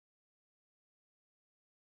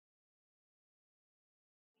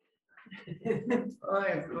Hi,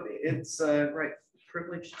 everybody. It's a great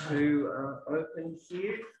privilege to open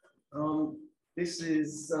here. This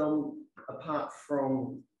is, apart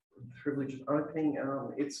from the privilege of opening,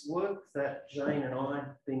 it's work that Jane and I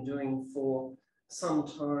have been doing for some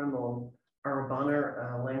time on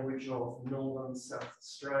Arabana, language of Northern South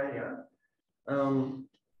Australia.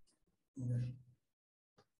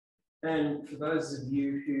 And for those of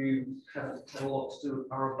you who haven't had a lot to do with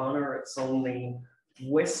Arabana, it's on the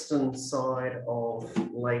western side of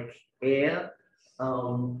Lake Eyre,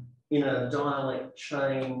 in a dialect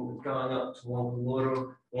chain going up to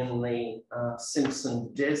Wanguluru in the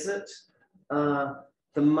Simpson Desert. The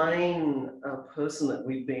main person that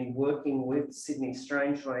we've been working with, Sydney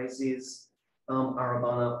Strangeways, is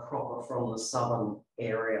Arabana proper from the southern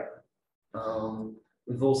area.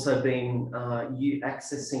 We've also been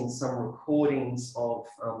accessing some recordings of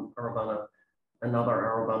Arabana, another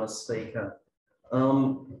Arabana speaker.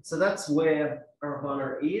 So that's where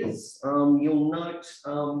Arabana is. You'll note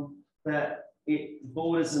that it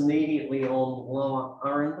borders immediately on Lower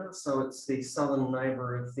Aranda, so it's the southern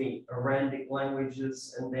neighbour of the Arandic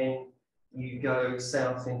languages, and then you go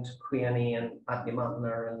south into Quiani and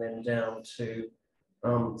Adyamatna, and then down to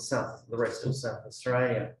the rest of South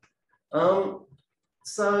Australia.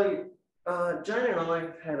 So Jane and I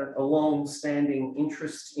have had a long-standing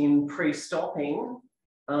interest in pre-stopping,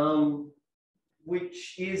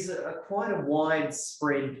 which is quite a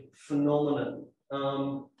widespread phenomenon.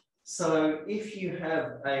 So if you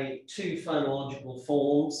have two phonological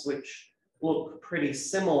forms which look pretty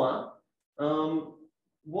similar,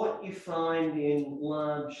 what you find in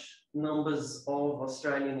large numbers of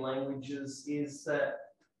Australian languages is that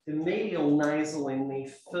the medial nasal in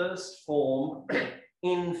the first form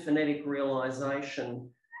in phonetic realization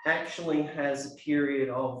actually has a period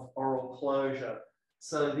of oral closure.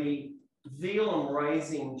 So the velum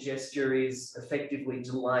raising gesture is effectively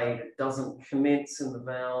delayed. It doesn't commence in the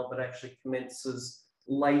vowel, but actually commences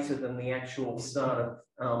later than the actual start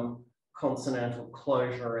of consonantal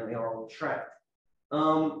closure in the oral tract.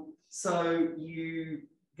 So you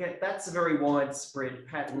get, that's a very widespread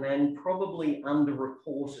pattern and probably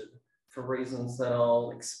underreported for reasons that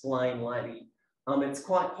I'll explain later. It's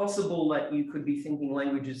quite possible that you could be thinking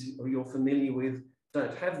languages you're familiar with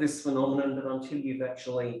don't have this phenomenon, but until you've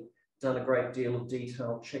actually done a great deal of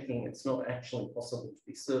detailed checking, it's not actually possible to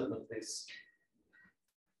be certain of this.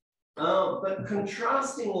 But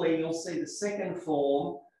contrastingly, you'll see the second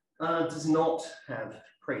form does not have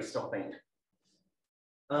pre-stopping.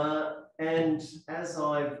 And as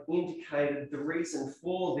I've indicated, the reason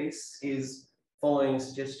for this is following a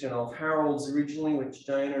suggestion of Harold's originally, which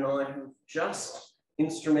Jane and I have just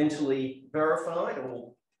instrumentally verified,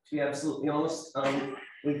 or to be absolutely honest,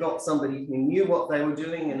 we got somebody who knew what they were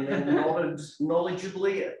doing and then nodded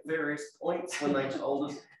knowledgeably at various points when they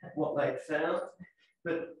told us what they'd found.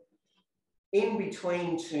 But in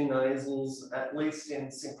between two nasals, at least in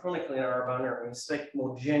synchronically in Arabana, and we expect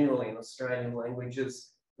more generally in Australian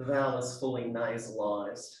languages, the vowel is fully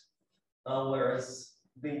nasalized. Whereas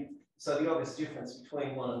the obvious difference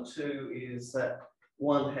between 1 and 2 is that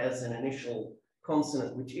 1 has an initial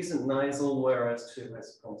consonant which isn't nasal, whereas 2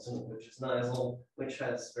 has a consonant which is nasal, which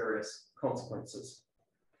has various consequences.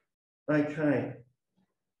 Okay.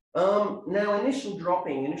 Now, initial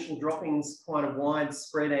dropping is quite a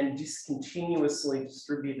widespread and discontinuously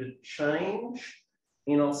distributed change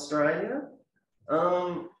in Australia.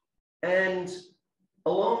 And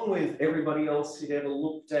along with everybody else who'd ever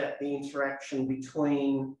looked at the interaction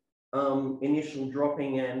between initial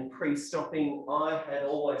dropping and pre-stopping, I had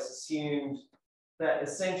always assumed that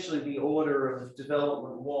essentially the order of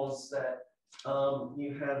development was that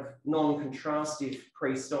you have non-contrastive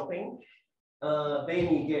pre-stopping,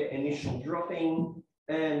 then you get initial dropping,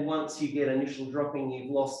 and once you get initial dropping,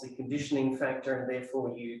 you've lost the conditioning factor, and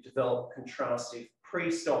therefore you develop contrastive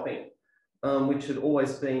pre-stopping, which had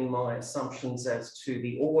always been my assumptions as to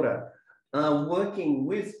the order. Working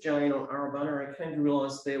with Jane on Arabana, I came to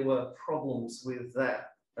realise there were problems with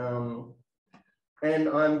that. And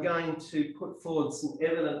I'm going to put forward some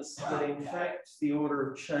evidence that, in fact, the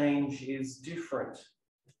order of change is different.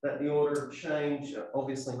 That the order of change,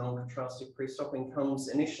 obviously non-contrastive pre-stopping comes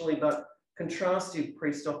initially, but contrastive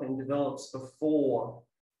pre-stopping develops before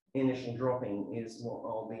initial dropping is what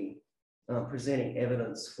I'll be presenting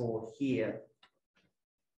evidence for here.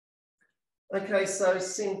 Okay, so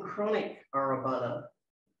synchronic Arabana.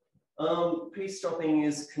 Pre-stopping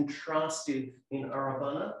is contrastive in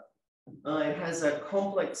Arabana. It has a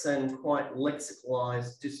complex and quite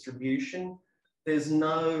lexicalized distribution. There's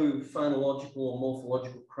no phonological or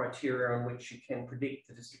morphological criteria on which you can predict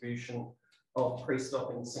the distribution of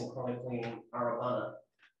pre-stopping synchronically in Arabana.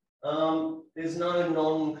 There's no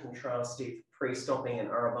non-contrastive pre-stopping in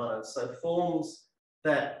Arabana. So forms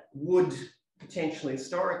that would potentially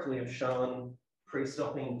historically have shown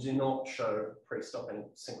pre-stopping do not show pre-stopping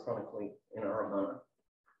synchronically in Arabana.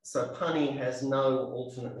 So punny has no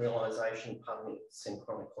alternate realization punny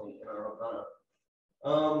synchronically in Arabana.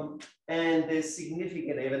 And there's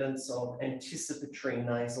significant evidence of anticipatory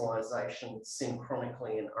nasalization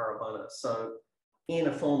synchronically in Arabana. So in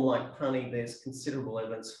a form like punny, there's considerable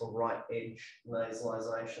evidence for right edge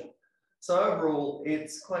nasalization. So overall,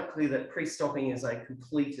 it's quite clear that pre-stopping is a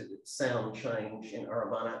completed sound change in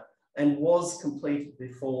Arabana and was completed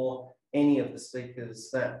before any of the speakers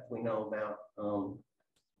that we know about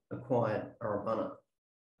acquired Arabana.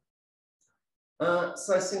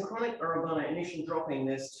 So synchronic Arabana initial dropping,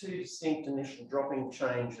 there's two distinct initial dropping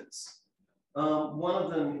changes. One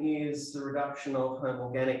of them is the reduction of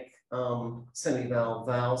homorganic semivowel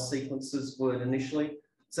vowel sequences word initially.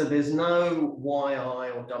 So there's no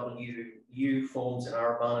YI or WU forms in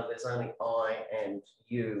Arabana, there's only I and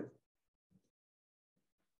U.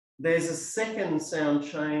 There's a second sound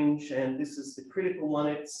change, and this is the critical one.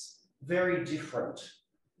 It's very different.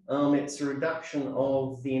 It's a reduction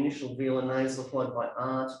of the initial velar nasal followed by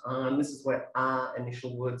R to R, and this is where R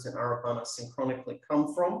initial words in Arabana synchronically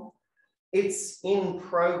come from. It's in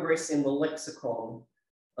progress in the lexicon.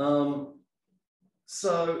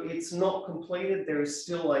 So it's not completed. There is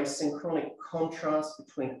still a synchronic contrast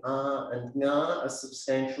between R and Nga, a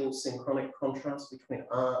substantial synchronic contrast between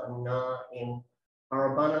R and Nga in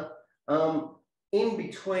Arabana. In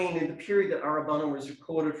between, in the period that Arabana was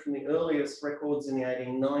recorded from the earliest records in the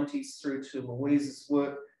 1890s through to Louise's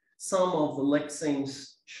work, some of the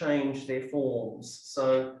lexemes changed their forms.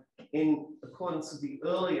 So in accordance with the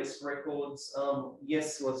earliest records,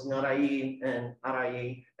 yes was Ngarai and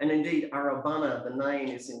Arai, and indeed Arabana, the name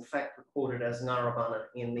is in fact recorded as Ngarabana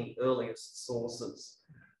in the earliest sources.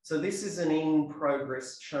 So this is an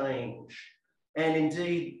in-progress change. And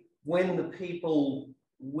indeed, when the people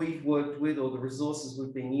we've worked with or the resources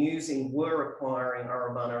we've been using were acquiring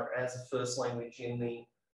Arabana as a first language in the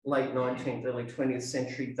late 19th, early 20th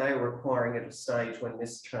century, they were acquiring at a stage when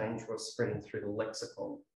this change was spreading through the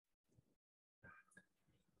lexicon.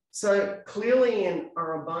 So clearly in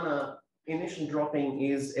Arabana, initial dropping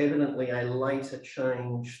is evidently a later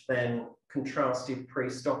change than contrastive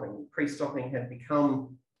pre-stopping. Pre-stopping had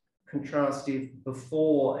become contrastive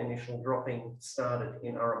before initial dropping started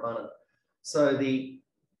in Arabana. So the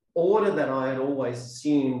order that I had always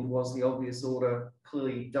assumed was the obvious order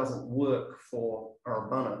clearly doesn't work for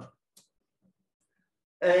Arabana.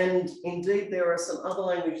 And indeed, there are some other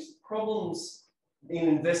languages. Problems in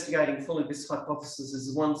investigating fully this hypothesis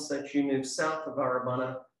is once that you move south of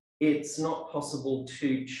Arabana, it's not possible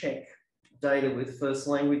to check data with first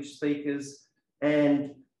language speakers.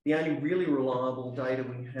 And the only really reliable data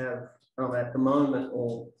we have at the moment,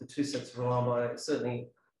 or the two sets of reliable, certainly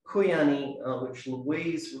Kuyani, which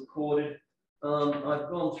Louise recorded. I've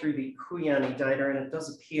gone through the Kuyani data, and it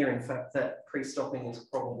does appear, in fact, that pre-stopping is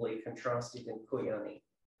probably contrastive in Kuyani.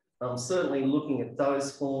 Certainly looking at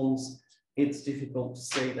those forms, it's difficult to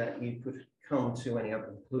see that you could come to any other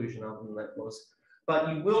conclusion other than that was. But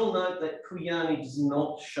you will note that Kuyani does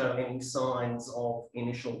not show any signs of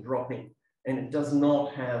initial dropping, and it does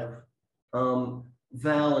not have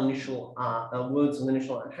vowel initial R, words with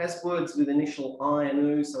initial R. It has words with initial I and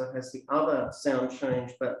U, so it has the other sound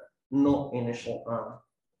change, but not initial R.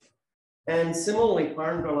 And similarly,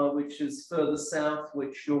 Parangala, which is further south,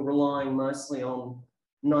 which you're relying mostly on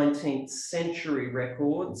 19th century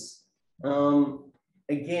records.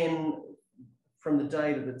 Again, from the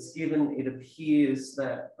data that's given, it appears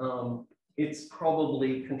that it's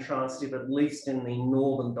probably contrastive, at least in the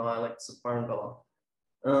northern dialects of Parangala.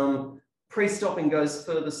 Pre-stopping goes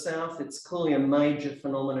further south. It's clearly a major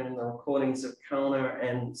phenomenon in the recordings of Kalna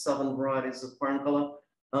and southern varieties of Parangala.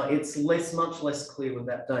 It's much less clear with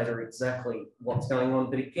that data exactly what's going on.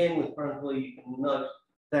 But again, with Parangala, you can note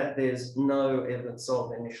that there's no evidence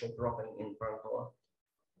of initial dropping in Parangala.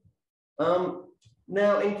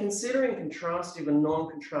 Now, in considering contrastive and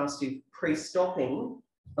non-contrastive pre-stopping,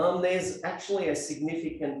 there's actually a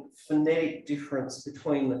significant phonetic difference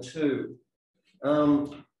between the two.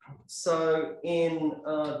 So in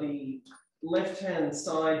the left-hand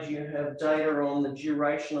side, you have data on the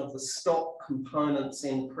duration of the stop components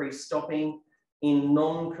in pre-stopping, in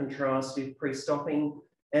non-contrastive pre-stopping,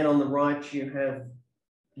 and on the right, you have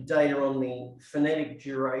data on the phonetic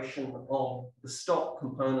duration of the stop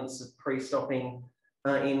components of pre-stopping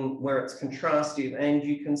in where it's contrastive. And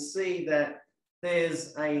you can see that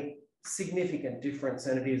there's a significant difference,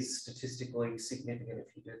 and it is statistically significant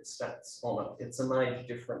if you do the stats on it. It's a major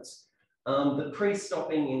difference. The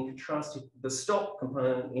pre-stopping in contrastive, the stop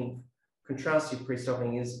component in contrastive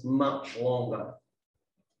pre-stopping is much longer.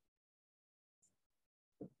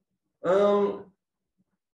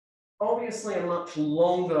 Obviously, a much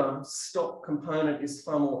longer stop component is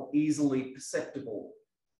far more easily perceptible.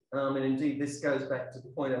 And indeed, this goes back to the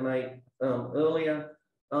point I made earlier.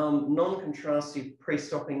 Non-contrastive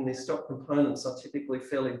pre-stopping, the stop components are typically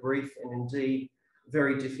fairly brief and indeed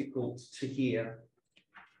very difficult to hear.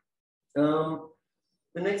 The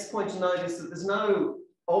next point to note is that there's no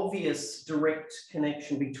obvious direct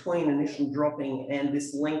connection between initial dropping and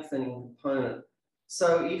this lengthening component.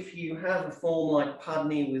 So if you have a form like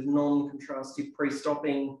Pudney with non-contrastive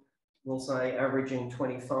pre-stopping, we'll say averaging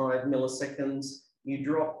 25 milliseconds, you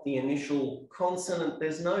drop the initial consonant,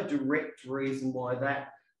 there's no direct reason why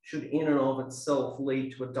that should in and of itself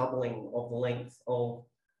lead to a doubling of the length of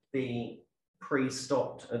the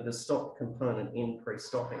pre-stopped, the stop component in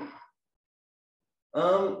pre-stopping.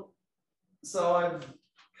 So I've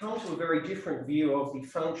come to a very different view of the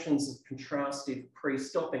functions of contrastive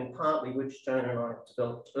pre-stopping, partly which Jane and I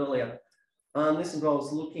developed earlier. This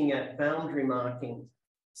involves looking at boundary marking.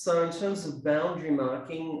 So in terms of boundary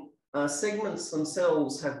marking, segments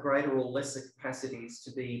themselves have greater or lesser capacities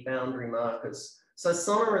to be boundary markers. So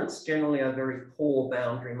sonorants generally are very poor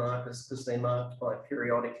boundary markers because they're marked by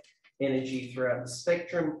periodic energy throughout the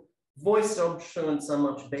spectrum. Voiced obstruents are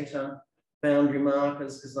much better boundary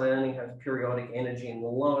markers because they only have periodic energy in the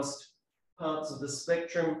lowest parts of the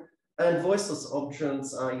spectrum. And voiceless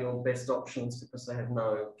obstruents are your best options because they have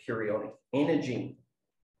no periodic energy.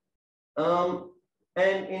 And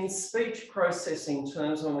in speech processing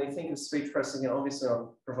terms, when we think of speech processing, obviously I'm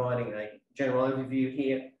providing a general overview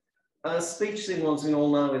here. Speech signal, as we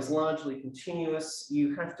all know, is largely continuous.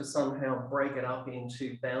 You have to somehow break it up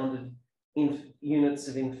into bounded units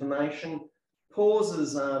of information.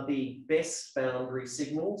 Pauses are the best boundary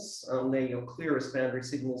signals. They're your clearest boundary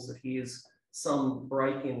signals that hears some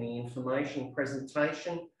break in the information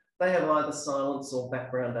presentation. They have either silence or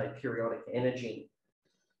background aperiodic energy.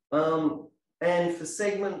 And for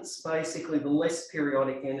segments, basically, the less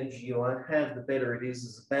periodic energy you have, the better it is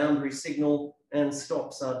as a boundary signal, and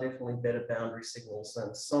stops are definitely better boundary signals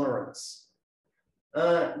than sonorants.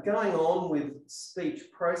 Going on with speech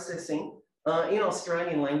processing, in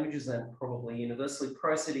Australian languages and probably universally,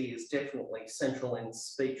 prosody is definitely central in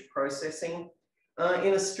speech processing.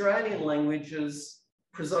 In Australian languages,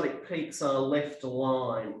 prosodic peaks are left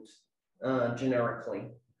aligned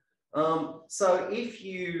generically. So if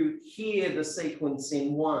you hear the sequence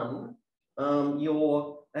in one,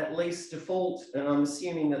 your at least default, and I'm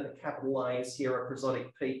assuming that the capital A's here are prosodic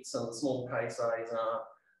peaks and the small case A's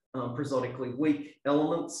are prosodically weak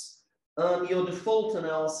elements. Your default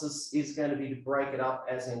analysis is going to be to break it up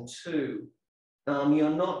as in two. You're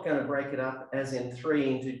not going to break it up as in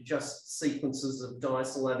three into just sequences of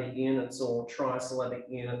disyllabic units or trisyllabic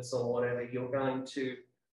units or whatever. You're going to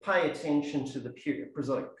pay attention to the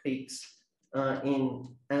prosodic peaks in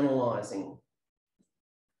analysing.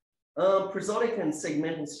 Prosodic and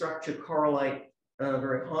segmental structure correlate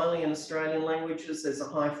very highly in Australian languages. There's a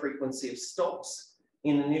high frequency of stops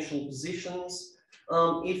in initial positions.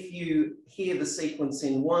 If you hear the sequence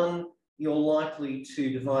in one, you're likely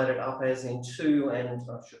to divide it up as in two, and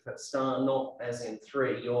I should have star, not as in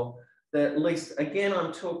three. At least, again,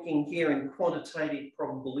 I'm talking here in quantitative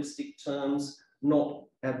probabilistic terms, not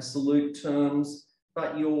absolute terms,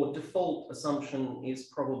 but your default assumption is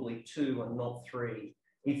probably two and not three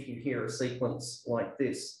if you hear a sequence like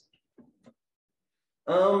this.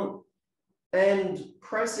 And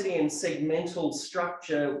prosody and segmental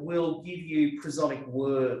structure will give you prosodic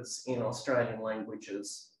words in Australian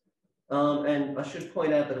languages. And I should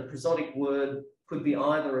point out that a prosodic word could be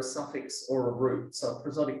either a suffix or a root. So a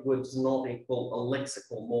prosodic word does not equal a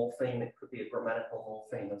lexical morpheme. It could be a grammatical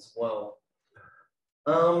morpheme as well.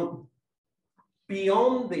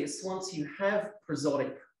 Beyond this, once you have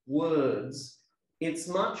prosodic words, it's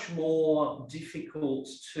much more difficult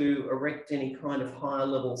to erect any kind of higher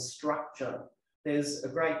level structure. There's a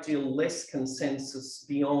great deal less consensus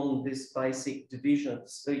beyond this basic division of the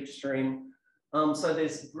speech stream. So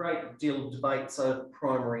there's a great deal of debates over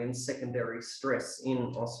primary and secondary stress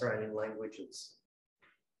in Australian languages.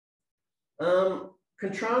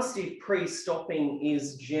 Contrastive pre-stopping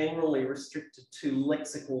is generally restricted to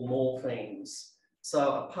lexical morphemes.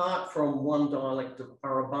 So apart from one dialect of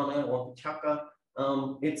Arabana or Pichaka,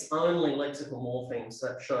 it's only lexical morphemes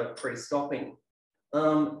that show pre-stopping.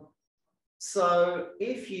 So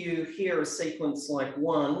if you hear a sequence like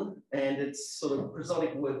 1 and it's sort of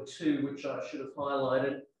prosodic word 2, which I should have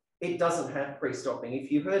highlighted, it doesn't have pre-stopping.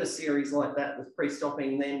 If you heard a series like that with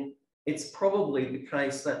pre-stopping, then it's probably the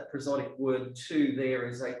case that prosodic word 2 there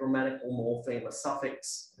is a grammatical morpheme, a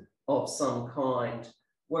suffix of some kind.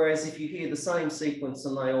 Whereas if you hear the same sequence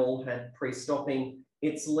and they all had pre-stopping,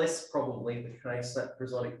 it's less probably the case that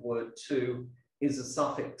prosodic word 2 is a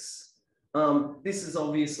suffix. This is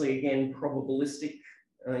obviously, again, probabilistic.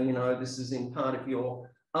 You know, this is in part of your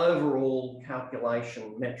overall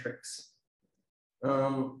calculation metrics.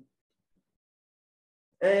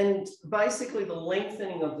 And basically the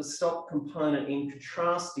lengthening of the stop component in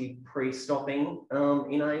contrastive pre-stopping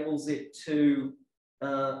enables it to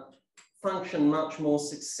function much more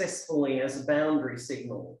successfully as a boundary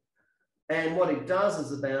signal. And what it does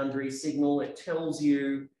as a boundary signal, it tells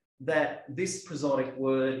you that this prosodic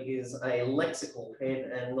word is a lexical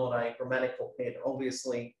head and not a grammatical head.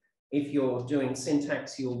 Obviously, if you're doing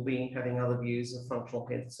syntax, you'll be having other views of functional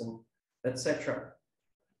heads and etc.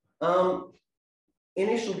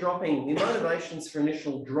 Initial dropping, the motivations for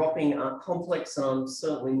initial dropping are complex, and I'm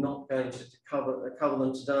certainly not going to cover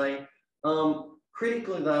them today.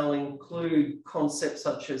 Critically, they'll include concepts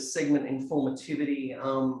such as segment informativity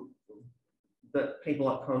that people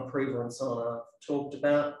like Prover and so on have talked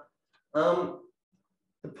about. The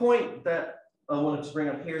point that I wanted to bring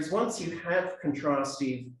up here is once you have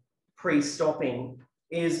contrastive pre-stopping,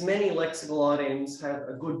 is many lexical items have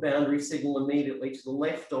a good boundary signal immediately to the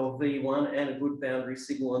left of V1 and a good boundary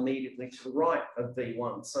signal immediately to the right of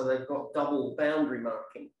V1. So they've got double boundary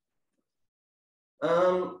marking.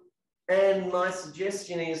 And my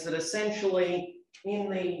suggestion is that essentially in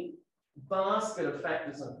the basket of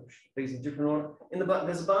factors, and these in different order,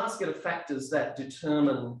 there's a basket of factors that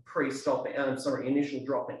determine initial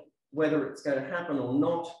dropping, whether it's going to happen or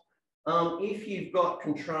not. If you've got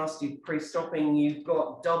contrastive pre-stopping, you've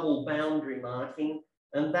got double boundary marking,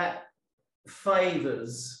 and that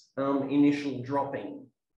favours initial dropping.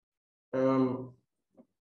 And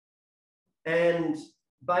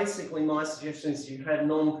basically, my suggestion is you have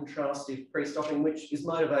non-contrastive pre-stopping, which is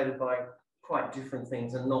motivated by quite different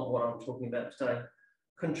things and not what I'm talking about today.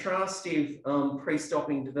 Contrastive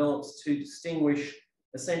pre-stopping develops to distinguish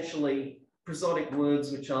essentially prosodic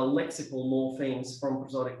words which are lexical morphemes from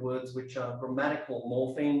prosodic words which are grammatical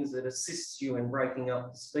morphemes. That assists you in breaking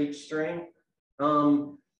up the speech stream.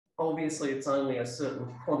 Obviously, it's only a certain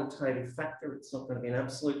quantitative factor. It's not going to be an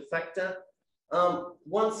absolute factor.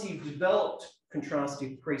 Once you've developed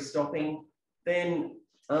contrastive pre-stopping, then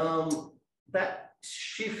that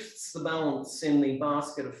shifts the balance in the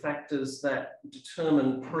basket of factors that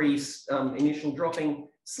determine initial dropping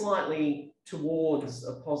slightly towards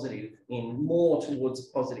a positive, more towards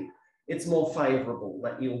a positive. It's more favourable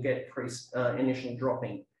that you'll get initial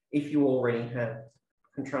dropping if you already have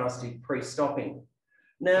contrastive pre-stopping.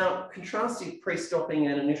 Now, contrastive pre-stopping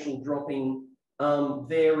and initial dropping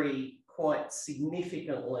vary quite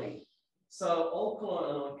significantly. So Alcala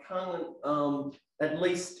and O'Connor, at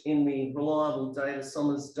least in the reliable data,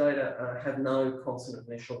 Somers data have no consonant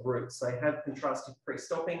initial roots. They have contrastive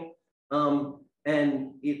pre-stopping,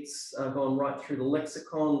 and it's gone right through the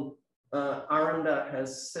lexicon. Aranda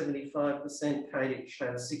has 75%, Kadich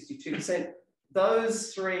has 62%.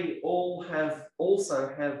 Those three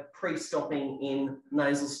also have pre-stopping in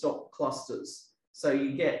nasal stop clusters. So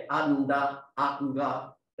you get adanda,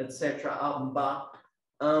 atnga, etc., abba.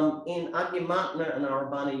 In Adyamatna and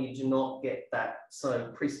Arabana, you do not get that.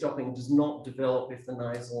 So pre-stopping does not develop if the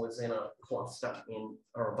nasal is in a cluster in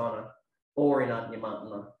Arabana or in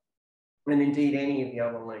Adyamatna. And indeed, any of the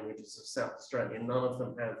other languages of South Australia, none of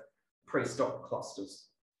them have pre-stop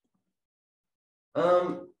clusters.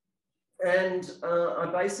 I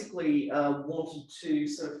basically wanted to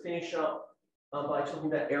sort of finish up by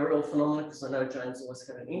talking about aerial phenomena, because I know Jane's always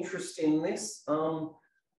had an interest in this.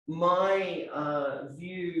 My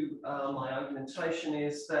view, my argumentation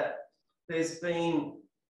is that there's been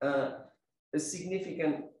a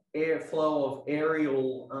significant airflow of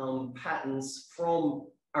aerial patterns from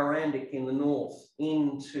Arandic in the north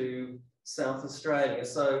into South Australia.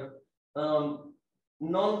 So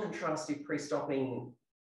non-contrastive pre-stopping,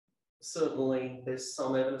 certainly there's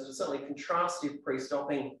some evidence, but certainly contrastive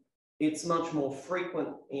pre-stopping, it's much more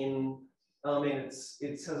frequent in, it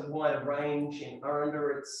has a wider range in Aranda.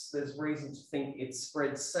 There's reason to think it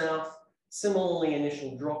spreads south. Similarly,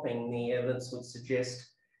 initial dropping, the evidence would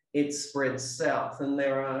suggest it spreads south. And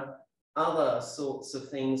there are other sorts of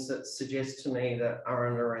things that suggest to me that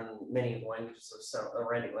Aranda and many of the languages of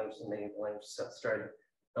Arandic languages and many of the languages of South Australia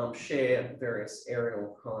share various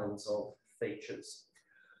aerial kinds of features.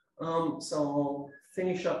 So I'll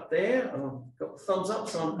finish up there. Got the thumbs up,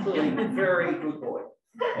 so I'm clearly a very good boy.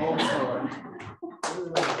 On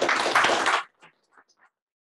time.